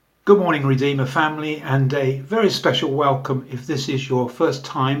Good morning, Redeemer family, and a very special welcome if this is your first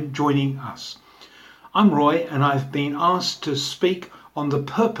time joining us. I'm Roy, and I've been asked to speak on the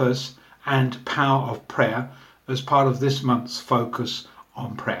purpose and power of prayer as part of this month's focus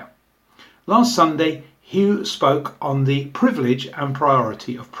on prayer. Last Sunday, Hugh spoke on the privilege and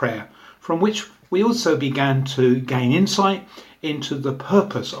priority of prayer, from which we also began to gain insight into the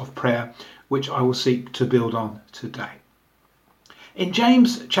purpose of prayer, which I will seek to build on today. In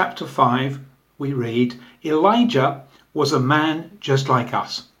James chapter 5, we read, Elijah was a man just like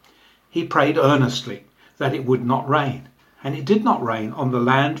us. He prayed earnestly that it would not rain, and it did not rain on the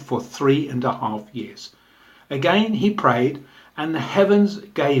land for 3.5 years. Again he prayed, and the heavens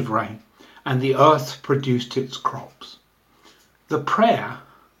gave rain, and the earth produced its crops. The prayer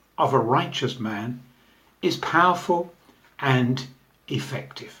of a righteous man is powerful and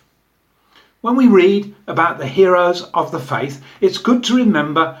effective. When we read about the heroes of the faith, it's good to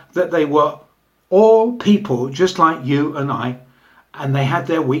remember that they were all people just like you and I, and they had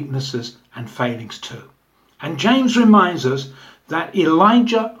their weaknesses and failings too. And James reminds us that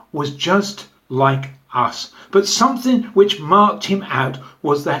Elijah was just like us, but something which marked him out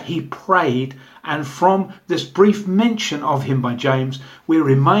was that he prayed, and from this brief mention of him by James, we're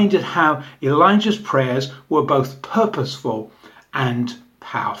reminded how Elijah's prayers were both purposeful and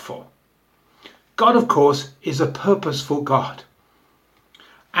powerful. God, of course, is a purposeful God.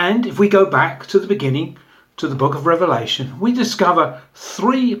 And if we go back to the beginning, to the book of Revelation, we discover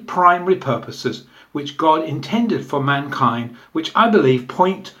 3 primary purposes which God intended for mankind, which I believe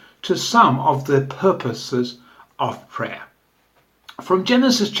point to some of the purposes of prayer. From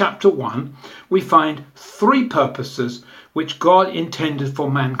Genesis chapter 1, we find 3 purposes which God intended for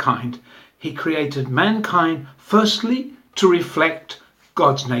mankind. He created mankind firstly to reflect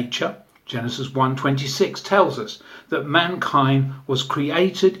God's nature. Genesis 1:26 tells us that mankind was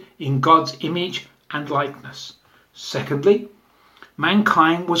created in God's image and likeness. Secondly,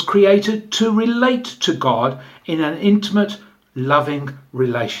 mankind was created to relate to God in an intimate, loving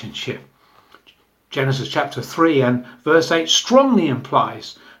relationship. Genesis chapter 3 and verse 8 strongly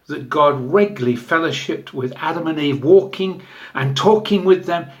implies that God regularly fellowshiped with Adam and Eve, walking and talking with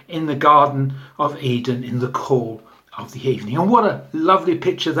them in the Garden of Eden in the cool of the evening. And what a lovely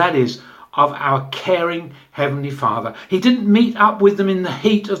picture that is of our caring Heavenly Father. He didn't meet up with them in the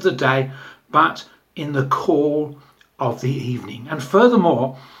heat of the day, but in the cool of the evening. And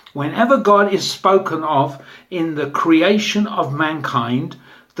furthermore, whenever God is spoken of in the creation of mankind,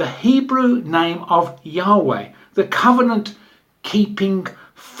 the Hebrew name of Yahweh, the covenant-keeping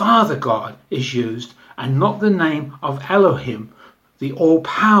Father God, is used, and not the name of Elohim, the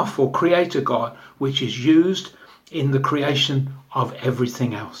all-powerful Creator God, which is used in the creation of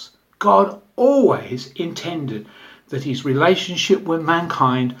everything else. God always intended that his relationship with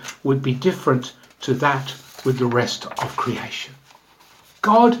mankind would be different to that with the rest of creation.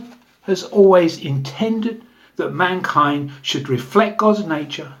 God has always intended that mankind should reflect God's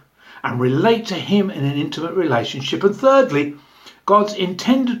nature and relate to him in an intimate relationship. And thirdly, God's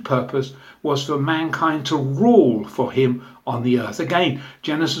intended purpose was for mankind to rule for him on the earth. Again,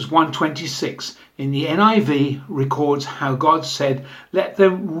 Genesis 1:26 in the NIV records how God said, let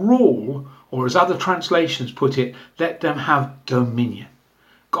them rule, or as other translations put it, let them have dominion.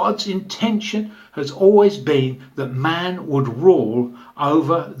 God's intention has always been that man would rule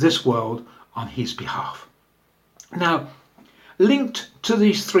over this world on his behalf. Now, linked to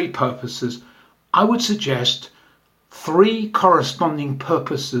these 3 purposes, I would suggest 3 corresponding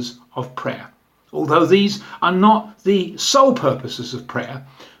purposes of prayer. Although these are not the sole purposes of prayer,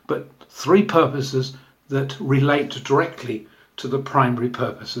 but 3 purposes that relate directly to the primary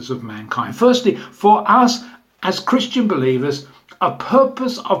purposes of mankind. Firstly, for us as Christian believers, a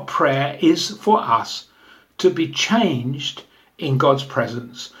purpose of prayer is for us to be changed in God's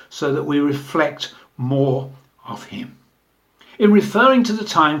presence so that we reflect more of him. In referring to the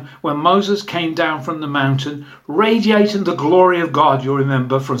time when Moses came down from the mountain, radiating the glory of God, you'll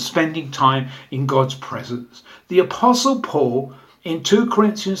remember, from spending time in God's presence, the Apostle Paul in 2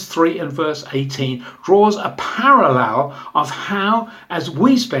 Corinthians 3 and verse 18 draws a parallel of how, as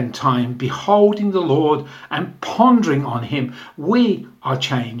we spend time beholding the Lord and pondering on him, we are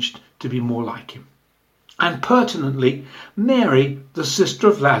changed to be more like him. And pertinently, Mary, the sister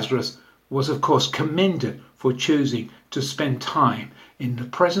of Lazarus, was of course commended for choosing to spend time in the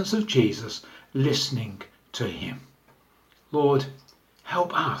presence of Jesus, listening to him. Lord,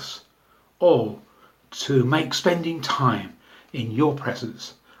 help us all to make spending time in your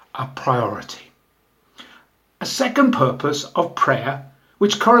presence a priority. A second purpose of prayer,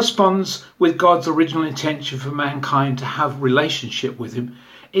 which corresponds with God's original intention for mankind to have relationship with him,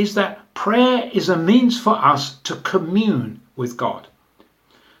 is that prayer is a means for us to commune with God.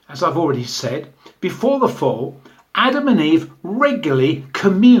 As I've already said, before the fall, Adam and Eve regularly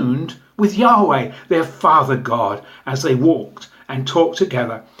communed with Yahweh, their Father God, as they walked and talked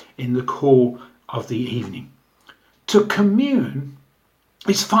together in the cool of the evening. To commune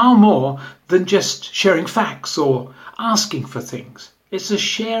is far more than just sharing facts or asking for things. It's a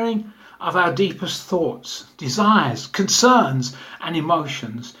sharing of our deepest thoughts, desires, concerns and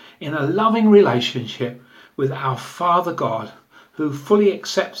emotions in a loving relationship with our Father God, who fully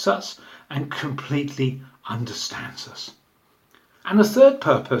accepts us and completely understands us. And the third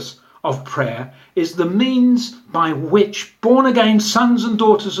purpose of prayer is the means by which born-again sons and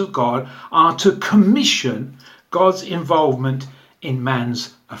daughters of God are to commission God's involvement in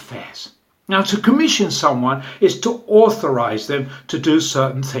man's affairs. Now, to commission someone is to authorize them to do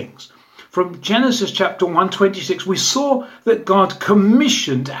certain things. From Genesis chapter 1:26, we saw that God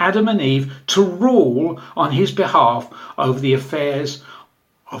commissioned Adam and Eve to rule on his behalf over the affairs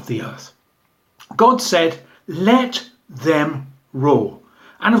of the earth. God said, "Let them rule."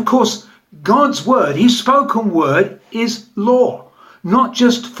 And of course, God's word, his spoken word, is law. Not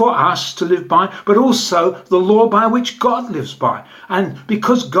just for us to live by, but also the law by which God lives by. And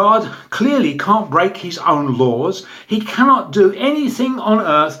because God clearly can't break his own laws, he cannot do anything on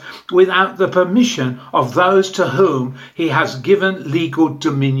earth without the permission of those to whom he has given legal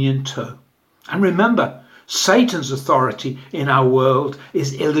dominion to. And remember, Satan's authority in our world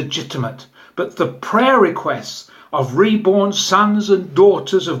is illegitimate, but the prayer requests of reborn sons and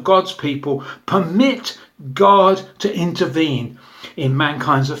daughters of God's people permit God to intervene in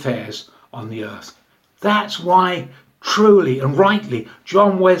mankind's affairs on the earth. That's why truly and rightly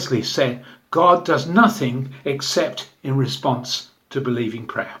John Wesley said, God does nothing except in response to believing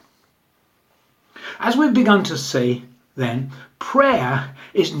prayer. As we've begun to see then, prayer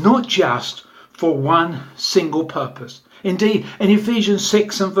is not just for one single purpose. Indeed, in Ephesians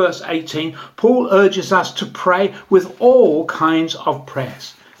 6 and verse 18, Paul urges us to pray with all kinds of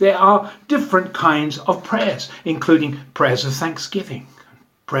prayers. There are different kinds of prayers, including prayers of thanksgiving,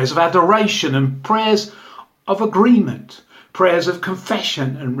 prayers of adoration, and prayers of agreement, prayers of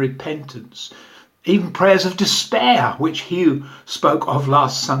confession and repentance, even prayers of despair, which Hugh spoke of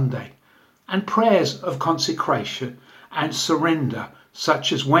last Sunday, and prayers of consecration and surrender,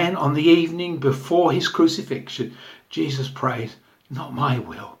 such as when on the evening before his crucifixion, Jesus prayed, "Not my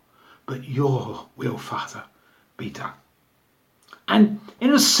will, but your will, Father, be done." And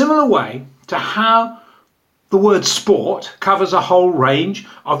in a similar way to how the word sport covers a whole range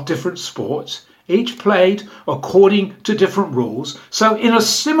of different sports, each played according to different rules, so in a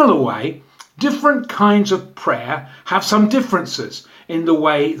similar way, different kinds of prayer have some differences in the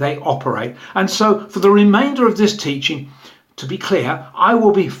way they operate. And so for the remainder of this teaching, to be clear, I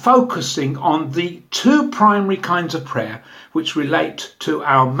will be focusing on the two primary kinds of prayer which relate to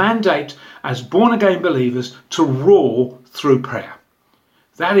our mandate as born-again believers to rule through prayer.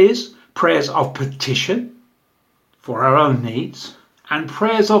 That is, prayers of petition for our own needs and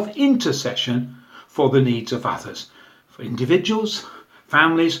prayers of intercession for the needs of others, for individuals,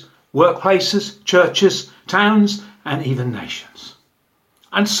 families, workplaces, churches, towns, and even nations.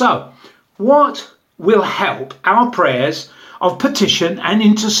 And so, what will help our prayers of petition and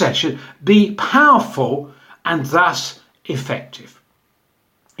intercession be powerful and thus effective?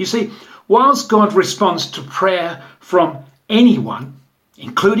 You see, whilst God responds to prayer from anyone,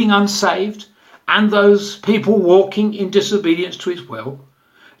 including unsaved and those people walking in disobedience to his will,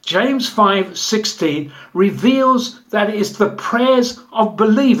 James 5:16 reveals that it is the prayers of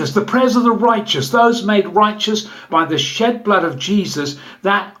believers, the prayers of the righteous, those made righteous by the shed blood of Jesus,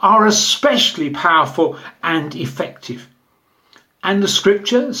 that are especially powerful and effective. And the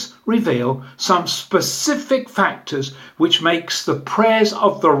scriptures reveal some specific factors which makes the prayers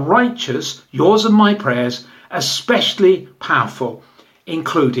of the righteous, yours and my prayers, especially powerful,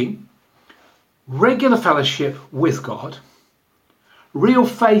 including regular fellowship with God, real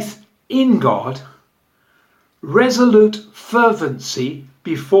faith in God, resolute fervency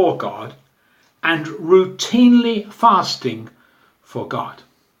before God, and routinely fasting for God.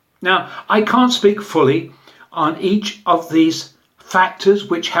 Now, I can't speak fully on each of these factors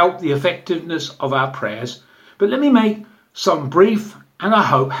which help the effectiveness of our prayers, but let me make some brief and I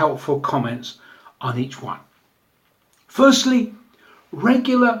hope helpful comments on each one. Firstly,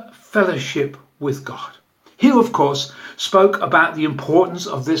 regular fellowship with God. Hugh, of course, spoke about the importance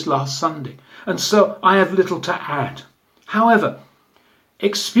of this last Sunday, and so I have little to add. However,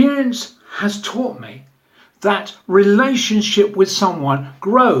 experience has taught me that relationship with someone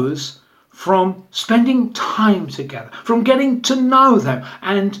grows from spending time together, from getting to know them.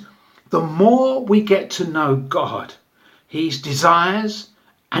 And the more we get to know God, his desires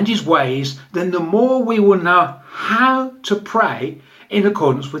and his ways, then the more we will know how to pray in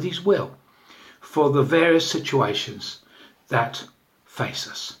accordance with his will for the various situations that face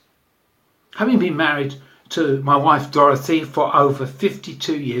us. Having been married to my wife Dorothy for over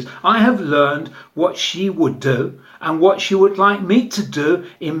 52 years, I have learned what she would do and what she would like me to do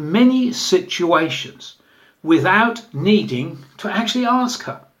in many situations without needing to actually ask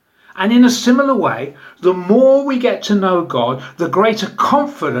her. And in a similar way, the more we get to know God, the greater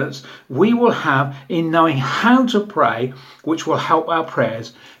confidence we will have in knowing how to pray, which will help our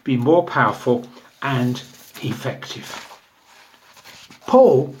prayers be more powerful and effective.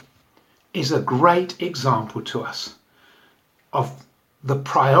 Paul is a great example to us of the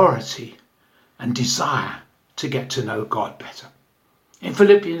priority and desire to get to know God better. In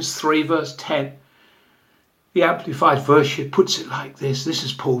Philippians 3 verse 10, the Amplified Version puts it like this. This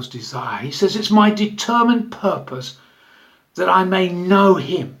is Paul's desire. He says, "It's my determined purpose that I may know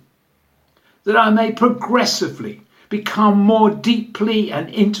him, that I may progressively become more deeply and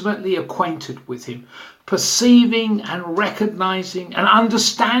intimately acquainted with him, perceiving and recognizing and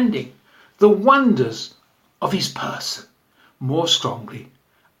understanding the wonders of his person more strongly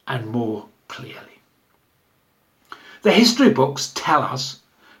and more clearly." The history books tell us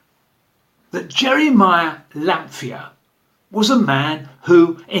that Jeremiah Lanphier was a man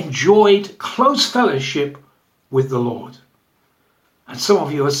who enjoyed close fellowship with the Lord. And some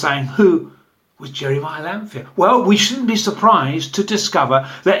of you are saying, who was Jeremiah Lanphier? Well, we shouldn't be surprised to discover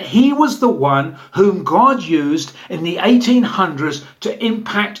that he was the one whom God used in the 1800s to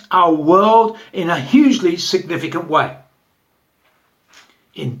impact our world in a hugely significant way.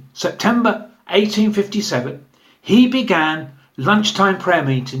 In September 1857, he began lunchtime prayer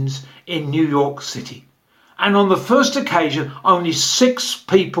meetings in New York City. And on the first occasion, only 6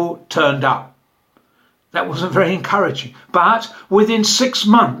 people turned up. That wasn't very encouraging. But within 6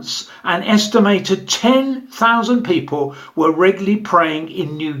 months, an estimated 10,000 people were regularly praying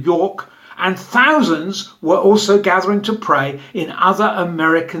in New York, and thousands were also gathering to pray in other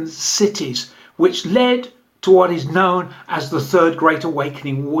American cities, which led to what is known as the Third Great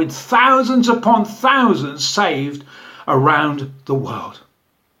Awakening, with thousands upon thousands saved around the world.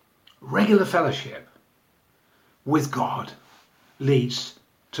 Regular fellowship with God leads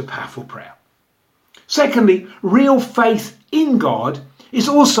to powerful prayer. Secondly, real faith in God is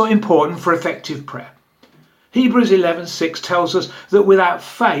also important for effective prayer. Hebrews 11:6 tells us that without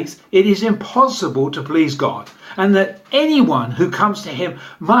faith it is impossible to please God, and that anyone who comes to him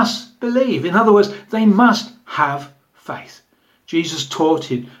must believe. In other words, they must have faith. Jesus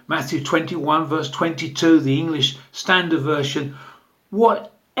taught in Matthew 21 verse 22, the English Standard Version,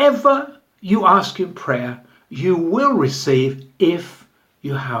 "Whatever you ask in prayer, you will receive if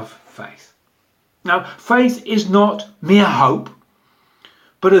you have faith." Now, faith is not mere hope,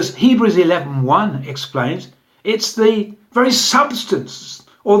 but as Hebrews 11:1 explains, it's the very substance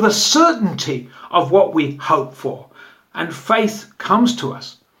or the certainty of what we hope for. And faith comes to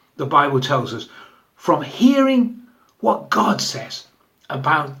us, the Bible tells us, from hearing what God says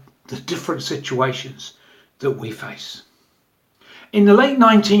about the different situations that we face. In the late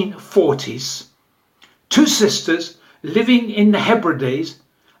 1940s, 2 sisters living in the Hebrides,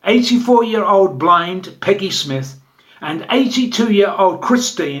 84-year-old blind Peggy Smith and 82-year-old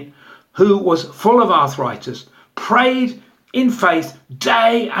Christine, who was full of arthritis, prayed in faith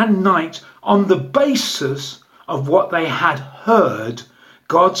day and night on the basis of what they had heard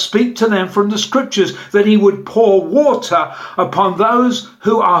God speak to them from the scriptures, that he would pour water upon those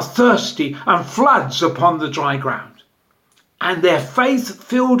who are thirsty and floods upon the dry ground. And their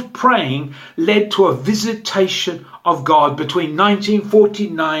faith-filled praying led to a visitation of God between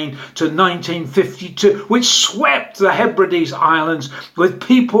 1949 to 1952, which swept the Hebrides Islands with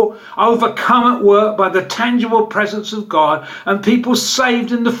people overcome at work by the tangible presence of God, and people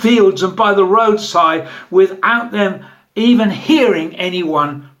saved in the fields and by the roadside without them even hearing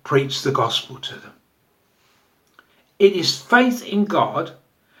anyone preach the gospel to them. It is faith in God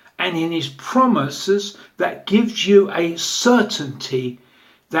and in his promises that gives you a certainty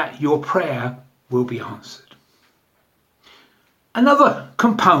that your prayer will be answered. Another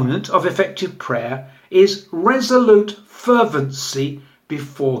component of effective prayer is resolute fervency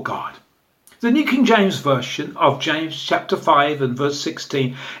before God. The New King James Version of James chapter 5 and verse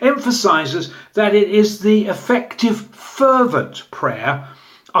 16 emphasizes that it is the effective fervent prayer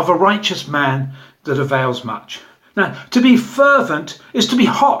of a righteous man that avails much. Now, to be fervent is to be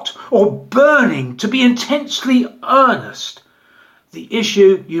hot or burning, to be intensely earnest. The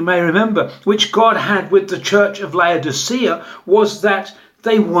issue, you may remember, which God had with the church of Laodicea was that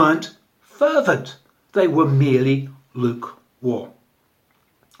they weren't fervent. They were merely lukewarm.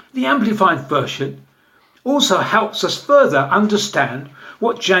 The Amplified Version also helps us further understand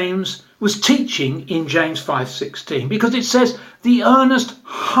what James was teaching in James 5:16, because it says the earnest,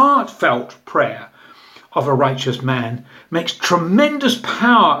 heartfelt prayer of a righteous man makes tremendous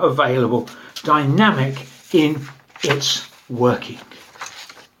power available, dynamic in its working.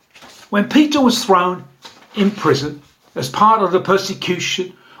 When Peter was thrown in prison as part of the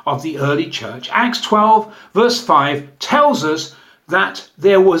persecution of the early church, Acts 12 verse 5 tells us that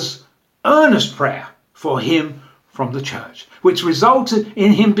there was earnest prayer for him from the church, which resulted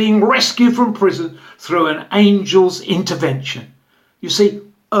in him being rescued from prison through an angel's intervention. You see,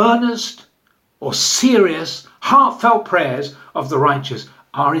 earnest or serious, heartfelt prayers of the righteous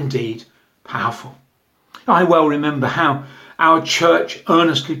are indeed powerful. I well remember how our church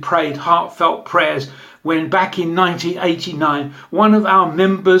earnestly prayed heartfelt prayers when back in 1989, one of our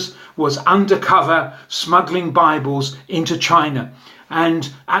members was undercover smuggling Bibles into China. And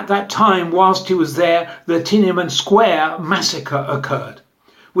at that time, whilst he was there, the Tiananmen Square massacre occurred.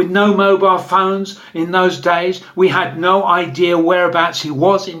 With no mobile phones in those days, we had no idea whereabouts he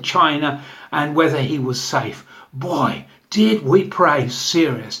was in China and whether he was safe. Boy, did we pray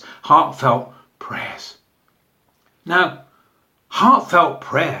serious, heartfelt prayers. Now, heartfelt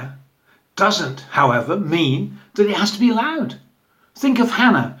prayer doesn't, however, mean that it has to be loud. Think of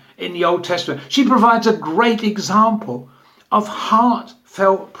Hannah in the Old Testament. She provides a great example of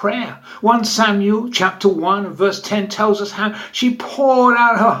heartfelt prayer. 1 Samuel chapter 1 verse 10 tells us how she poured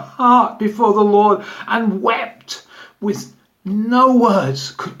out her heart before the Lord and wept with no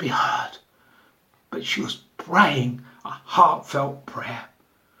words could be heard. But she was praying a heartfelt prayer.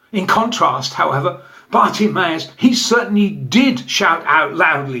 In contrast, however, Bartimaeus, he certainly did shout out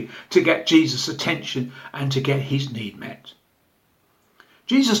loudly to get Jesus' attention and to get his need met.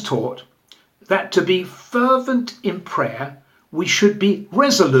 Jesus taught that to be fervent in prayer, we should be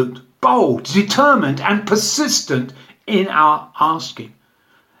resolute, bold, determined, and persistent in our asking.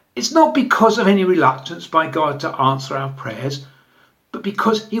 It's not because of any reluctance by God to answer our prayers, but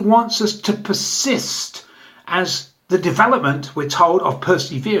because he wants us to persist, as the development, we're told, of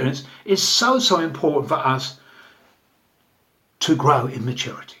perseverance is so important for us to grow in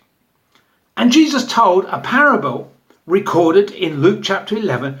maturity. And Jesus told a parable recorded in Luke chapter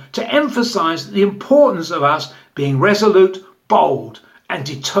 11 to emphasize the importance of us being resolute, bold, and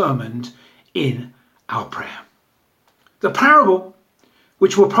determined in our prayer. The parable,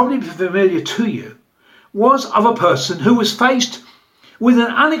 which will probably be familiar to you, was of a person who was faced with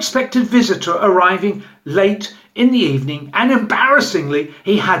an unexpected visitor arriving late in the evening, and embarrassingly,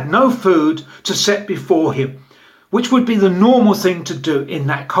 he had no food to set before him, which would be the normal thing to do in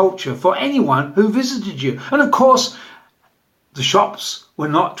that culture for anyone who visited you. And of course, the shops were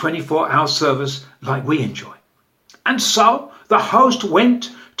not 24-hour service like we enjoy. And so the host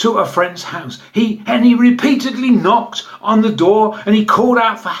went to a friend's house. He repeatedly knocked on the door and he called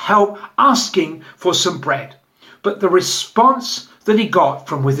out for help, asking for some bread. But the response that he got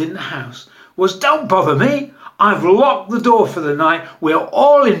from within the house was, "Don't bother me. I've locked the door for the night. We're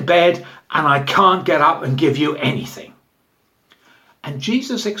all in bed and I can't get up and give you anything." And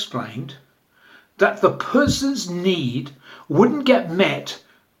Jesus explained that the person's need wouldn't get met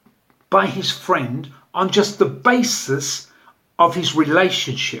by his friend on just the basis of his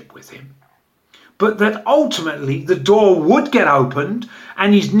relationship with him, but that ultimately the door would get opened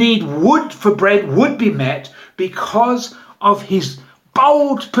and his need for bread would be met because of his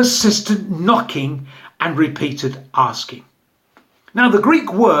bold, persistent knocking and repeated asking. Now, the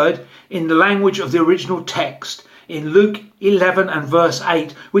Greek word in the language of the original text in Luke 11 and verse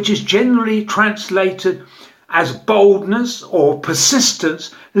 8, which is generally translated as boldness or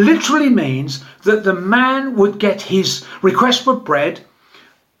persistence, literally means that the man would get his request for bread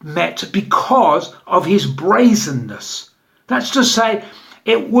met because of his brazenness. That's to say,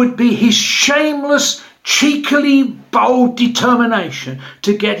 it would be his shameless, cheekily bold determination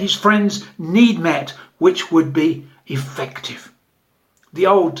to get his friend's need met, which would be effective. The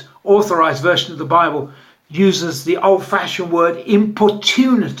old authorized version of the Bible uses the old-fashioned word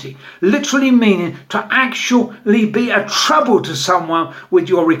importunity, literally meaning to actually be a trouble to someone with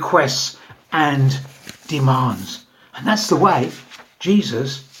your requests and demands. And that's the way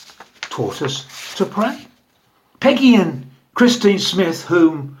Jesus taught us to pray. Peggy and Christine Smith,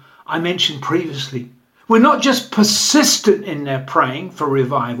 whom I mentioned previously, were not just persistent in their praying for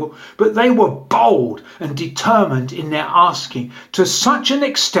revival, but they were bold and determined in their asking, to such an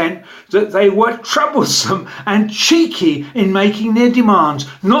extent that they were troublesome and cheeky in making their demands,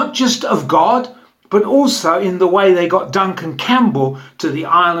 not just of God, but also in the way they got Duncan Campbell to the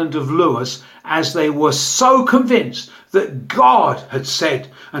island of Lewis, as they were so convinced that God had said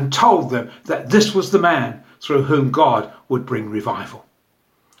and told them that this was the man through whom God would bring revival.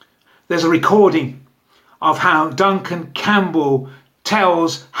 There's a recording of how Duncan Campbell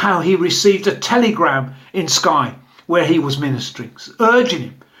tells how he received a telegram in Skye where he was ministering, urging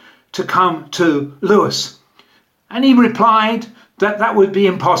him to come to Lewis. And he replied that that would be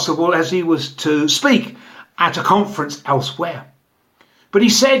impossible, as he was to speak at a conference elsewhere. But he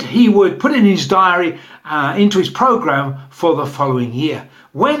said he would put it in his diary, into his program for the following year.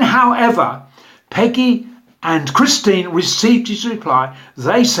 When, however, Peggy and Christine received his reply,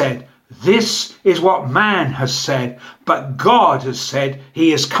 they said, "This is what man has said, but God has said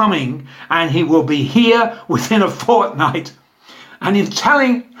he is coming and he will be here within a fortnight." And in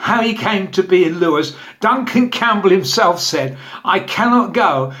telling how he came to be in Lewis, Duncan Campbell himself said, "I cannot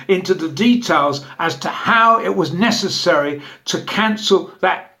go into the details as to how it was necessary to cancel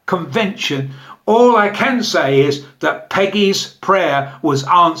that convention. All I can say is that Peggy's prayer was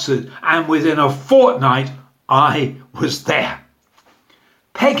answered, and within a fortnight I was there."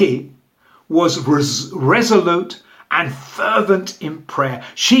 Peggy was resolute and fervent in prayer.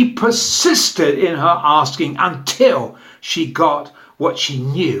 She persisted in her asking until she got what she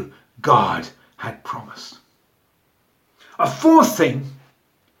knew God had promised. A fourth thing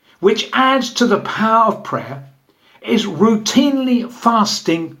which adds to the power of prayer is routinely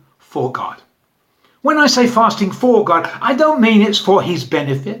fasting for God. When I say fasting for God, I don't mean it's for his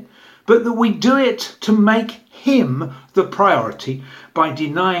benefit, but that we do it to make him the priority by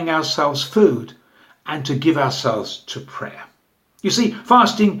denying ourselves food and to give ourselves to prayer. You see,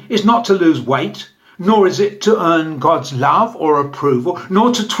 fasting is not to lose weight, nor is it to earn God's love or approval,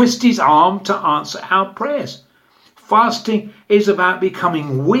 nor to twist his arm to answer our prayers. Fasting is about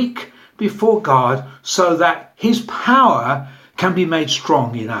becoming weak before God so that his power can be made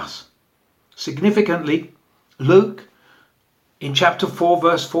strong in us. Significantly, Luke, in chapter 4,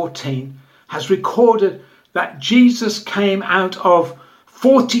 verse 14, has recorded that Jesus came out of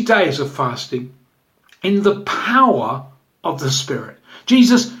 40 days of fasting in the power of the Spirit.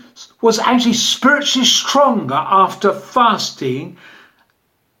 Jesus was actually spiritually stronger after fasting,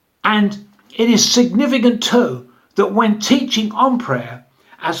 and it is significant too that when teaching on prayer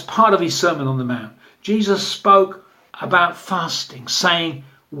as part of his Sermon on the Mount, Jesus spoke about fasting, saying,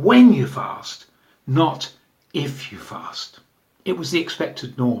 "When you fast, not if you fast." It was the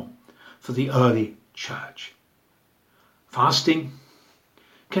expected norm for the early church. Fasting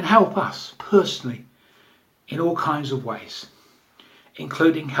can help us personally in all kinds of ways,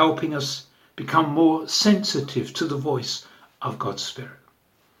 including helping us become more sensitive to the voice of God's Spirit.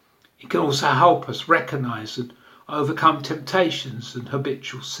 It can also help us recognize and overcome temptations and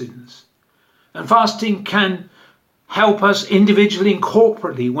habitual sins. And fasting can help us individually and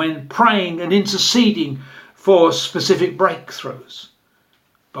corporately when praying and interceding for specific breakthroughs.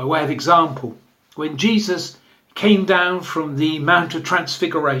 By way of example, when Jesus came down from the Mount of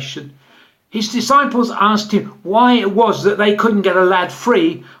Transfiguration, his disciples asked him why it was that they couldn't get a lad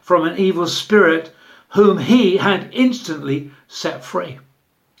free from an evil spirit whom he had instantly set free.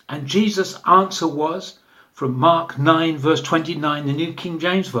 And Jesus' answer was, from Mark 9 verse 29, the New King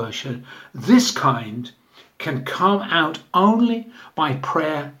James Version, "This kind can come out only by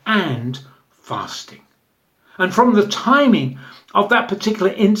prayer and fasting." And from the timing of that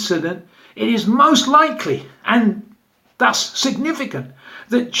particular incident, it is most likely and thus significant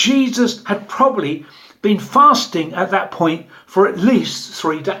that Jesus had probably been fasting at that point for at least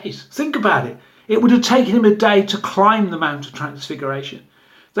 3 days. Think about it. It would have taken him a day to climb the Mount of Transfiguration.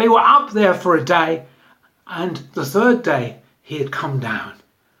 They were up there for a day, and the third day he had come down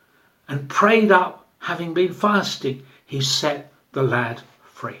and prayed up. Having been fasting, he set the lad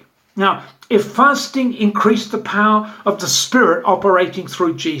free. Now, if fasting increased the power of the Spirit operating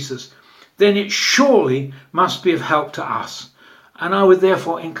through Jesus, then it surely must be of help to us. And I would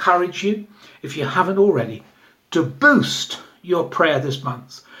therefore encourage you, if you haven't already, to boost your prayer this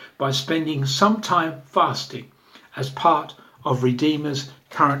month by spending some time fasting as part of Redeemer's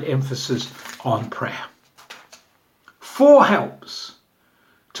current emphasis on prayer. 4 helps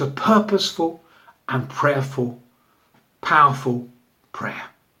to purposeful and prayerful, powerful prayer: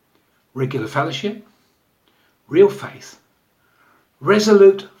 regular fellowship, real faith,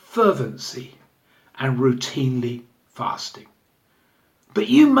 resolute fervency, and routinely fasting. But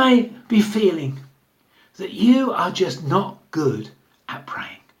you may be feeling that you are just not good at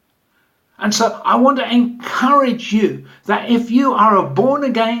praying. And so I want to encourage you that if you are a born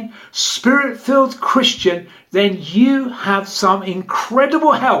again, spirit-filled Christian, then you have some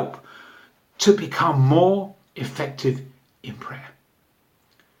incredible help to become more effective in prayer.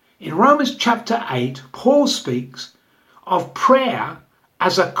 In Romans chapter 8, Paul speaks of prayer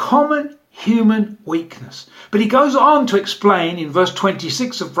as a common human weakness. But he goes on to explain in verse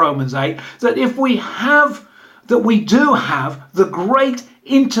 26 of Romans 8 that we do have the great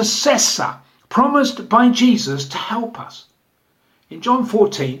intercessor promised by Jesus to help us. In John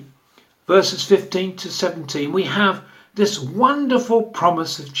 14, verses 15 to 17, we have this wonderful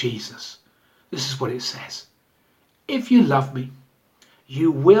promise of Jesus. This is what it says. If you love me,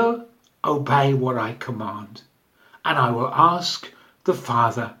 you will obey what I command, and I will ask the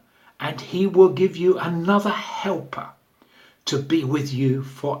Father, and he will give you another helper to be with you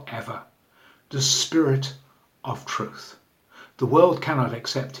forever, the Spirit of truth. The world cannot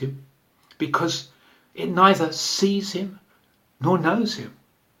accept him because it neither sees him nor knows him.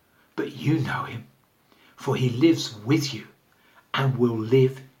 But you know him, for he lives with you and will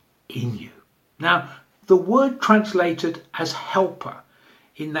live in you. Now, the word translated as helper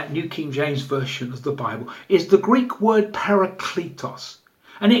in that New King James Version of the Bible is the Greek word parakletos.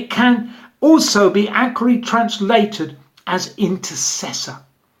 And it can also be accurately translated as intercessor.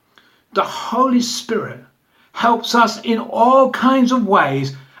 The Holy Spirit helps us in all kinds of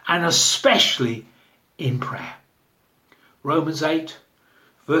ways, and especially in prayer. Romans 8,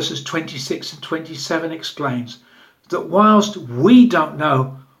 verses 26 and 27 explains that whilst we don't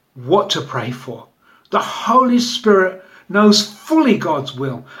know what to pray for, the Holy Spirit knows fully God's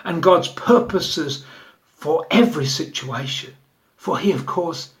will and God's purposes for every situation. For he, of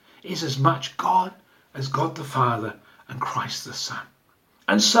course, is as much God as God the Father and Christ the Son.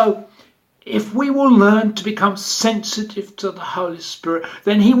 And so, if we will learn to become sensitive to the Holy Spirit,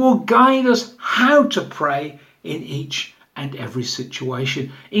 then he will guide us how to pray in each and every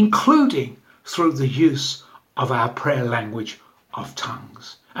situation, including through the use of our prayer language of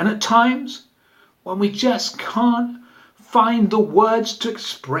tongues. And at times, when we just can't find the words to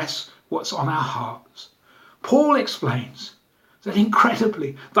express what's on our hearts, Paul explains that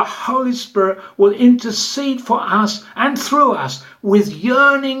incredibly the Holy Spirit will intercede for us and through us with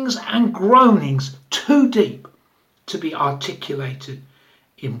yearnings and groanings too deep to be articulated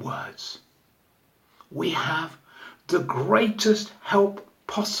in words. We have the greatest help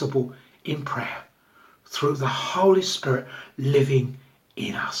possible in prayer through the Holy Spirit living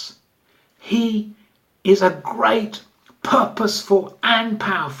in us. He is a great, purposeful and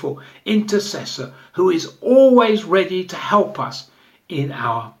powerful intercessor who is always ready to help us in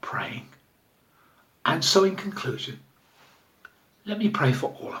our praying. And so in conclusion, let me pray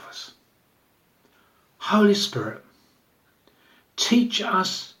for all of us. Holy Spirit, teach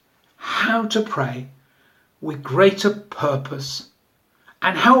us how to pray with greater purpose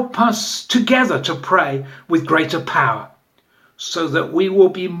and help us together to pray with greater power so that we will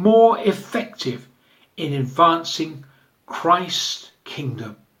be more effective in advancing Christ's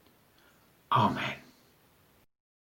kingdom. Amen.